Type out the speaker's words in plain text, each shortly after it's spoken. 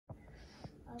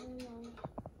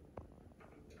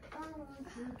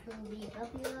to be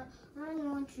happier. I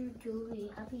want you to be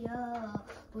happier.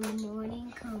 When the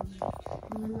morning comes,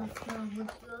 you look down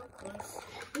with your clothes.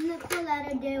 In the cool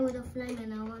light of day with a flame,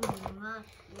 and I want your mind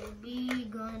will be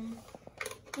gone.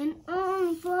 And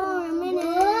only for a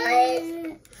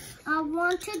minute, I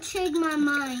want to change my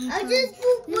mind. I just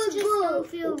don't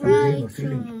feel right to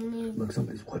me. Look,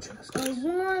 somebody's watching us. I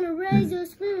want to raise your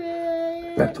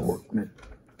spirit. Back to work, man.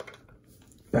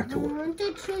 Back to work. I want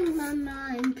to change my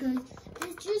mind, cause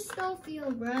it just don't feel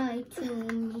right to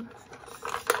me.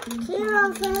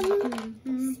 Hero,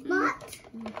 spot.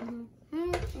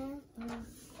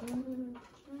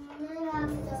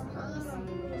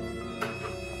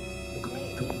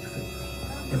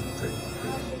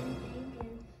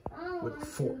 With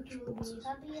forge bullets.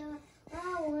 I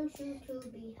want you to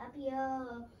be happier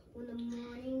when the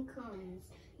morning comes.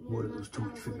 What are those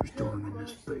torch figures doing in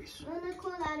this space?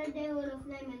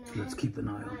 Let's keep an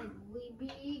eye on them.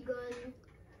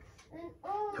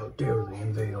 How dare they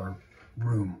invade our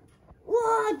room?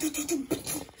 What?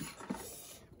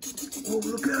 Oh,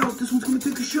 look out! This one's gonna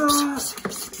take a shot!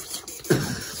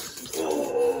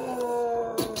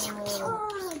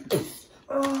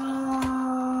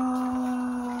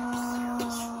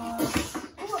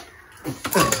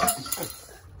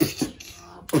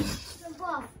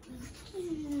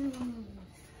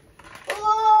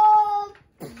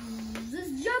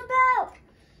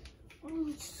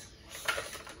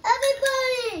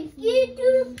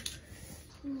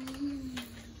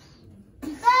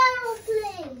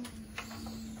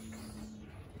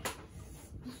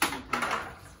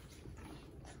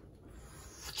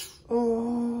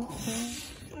 Oh,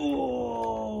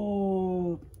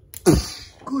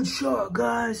 good shot,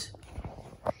 guys.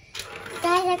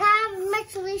 Guys, I got as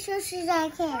much resources as I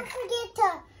can. Don't forget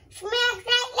to smash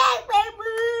that like button.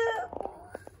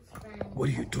 What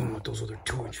are you doing with those other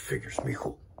 2-inch figures,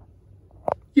 mijo?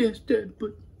 Yes, Dad,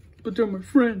 but they're my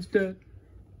friends, Dad.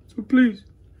 So please,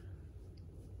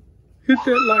 hit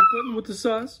that like button with the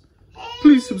sauce.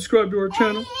 Please subscribe to our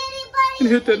channel and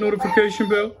hit that notification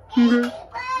bell. Okay?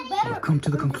 I've come to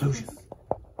the conclusion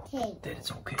that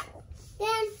it's okay.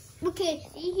 Then, okay,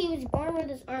 see, he was born with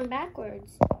his arm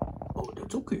backwards. Oh,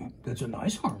 that's okay. That's a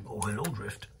nice arm. Oh, hello,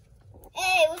 Drift.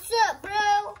 Hey, what's up,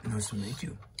 bro? Nice to meet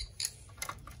you.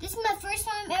 This is my first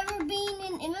time ever being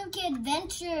in MMK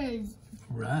Adventures.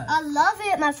 Right. I love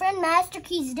it. My friend Master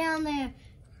Key's down there.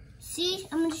 See,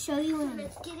 I'm going to show you one.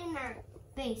 Let's get in our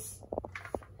base.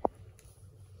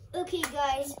 Okay,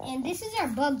 guys, and this is our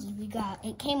buggy we got.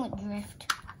 It came with Drift.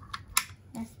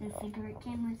 That's the figure it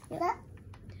came with. Yeah.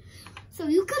 So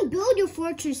you can build your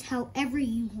fortress however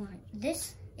you want.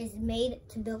 This is made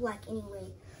to build like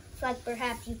anyway. So like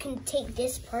perhaps you can take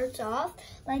this parts off.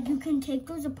 Like you can take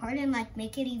those apart and like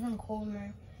make it even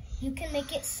cooler. You can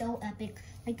make it so epic.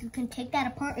 Like you can take that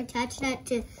apart, attach that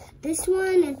to this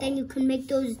one, and then you can make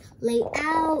those lay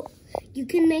out. You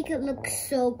can make it look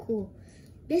so cool.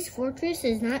 This fortress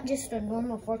is not just a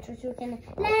normal fortress. You can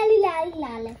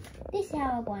la. This is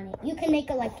how I want it. You can make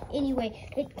it like anyway.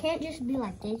 It can't just be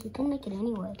like this. You can make it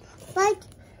anyway. Like,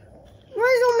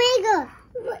 where's Omega?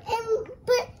 And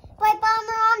put White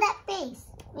Bomber on that base.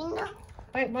 You know?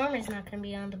 White Bomber's not gonna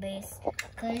be on the base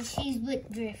because she's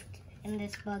with Drift in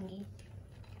this buggy.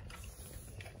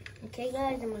 Okay,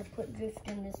 guys, I'm gonna put Drift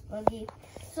in this buggy.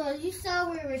 So as you saw,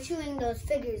 we were shooting those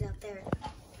figures up there.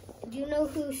 Do you know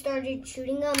who started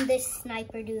shooting them? This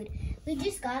sniper dude. We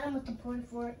just got him with the point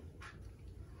fort.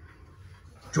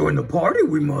 Join the party,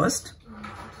 we must.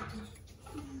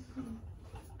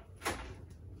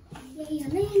 Yay, I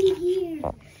landed here.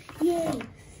 Yay.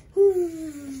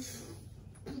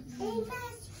 Hey,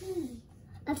 Master.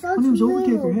 I found some How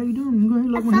you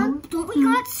doing? Don't we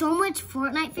got so much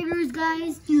Fortnite figures,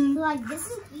 guys? Like, this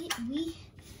is, we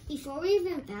before we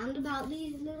even found about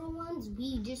these little ones,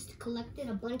 we just collected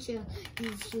a bunch of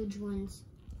these huge ones.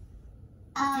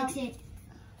 That's it.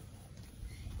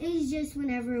 It's just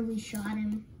whenever we shot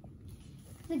him,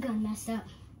 the gun messed up.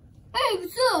 Hey,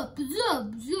 what's up?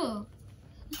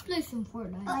 Let's play some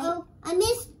Fortnite. Uh-oh, I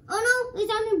missed. Oh no, it's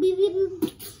on the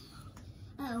BB.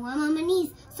 Oh, I'm on my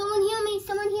knees. Someone heal me.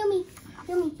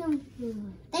 Heal me.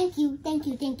 Thank you.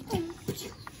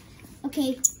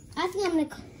 Okay, I think I'm gonna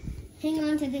hang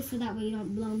on to this so that way you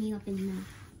don't blow me up in the mouth.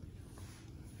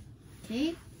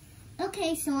 Okay.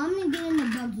 Okay, so I'm gonna get in the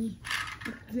buggy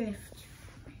with Drift.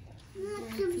 Not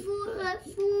the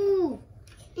fool.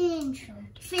 Intro.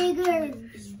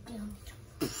 Figures. Down.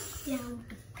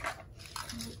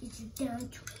 It's down.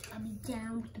 I'll be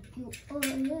down with the fuel. Oh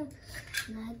yeah.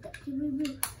 Like that.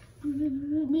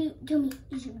 Tell me,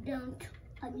 is it down?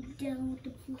 I'll be down with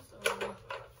the fuel.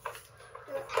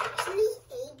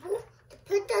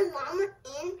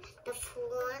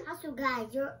 Also, guys,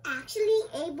 you're actually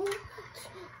able.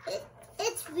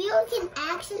 Its wheel can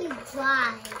actually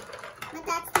drive, but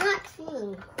that's not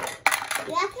true.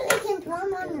 You actually can put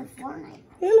them on your Fortnite.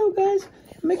 Hello, guys.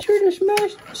 Make sure to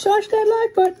smash that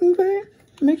like button, okay?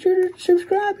 Make sure to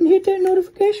subscribe and hit that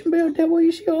notification bell. That way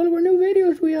you see all of our new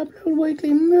videos we upload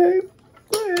weekly, okay?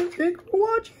 Well, thanks for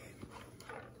watching.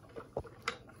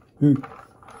 Hey,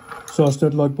 smash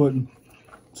that like button.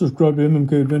 Subscribe to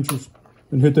MMK Adventures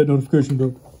and hit that notification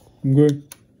bell, okay?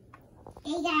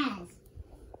 Hey, guys.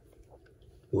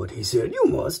 What he said, you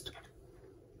must.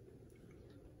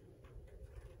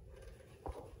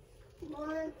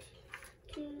 1,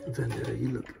 2. Vendetta, you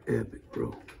look epic,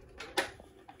 bro.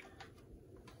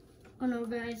 Oh no,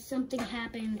 guys, something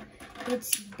happened.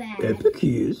 It's bad. Epic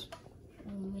he is.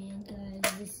 Oh man, guys,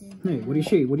 this is bad. Hey, what do you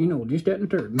see? What do you know? Just that and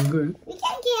third, okay? We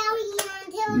can't get out of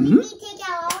here until we take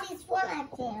out all these Fortnite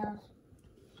tails.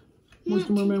 Mr.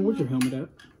 Merman, where's your helmet at?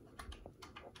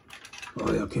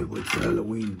 Oh, yeah, I can't wait for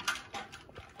Halloween.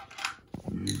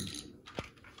 Tell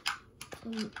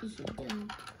me, is your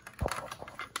dad?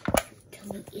 Tell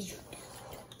me, is your dad?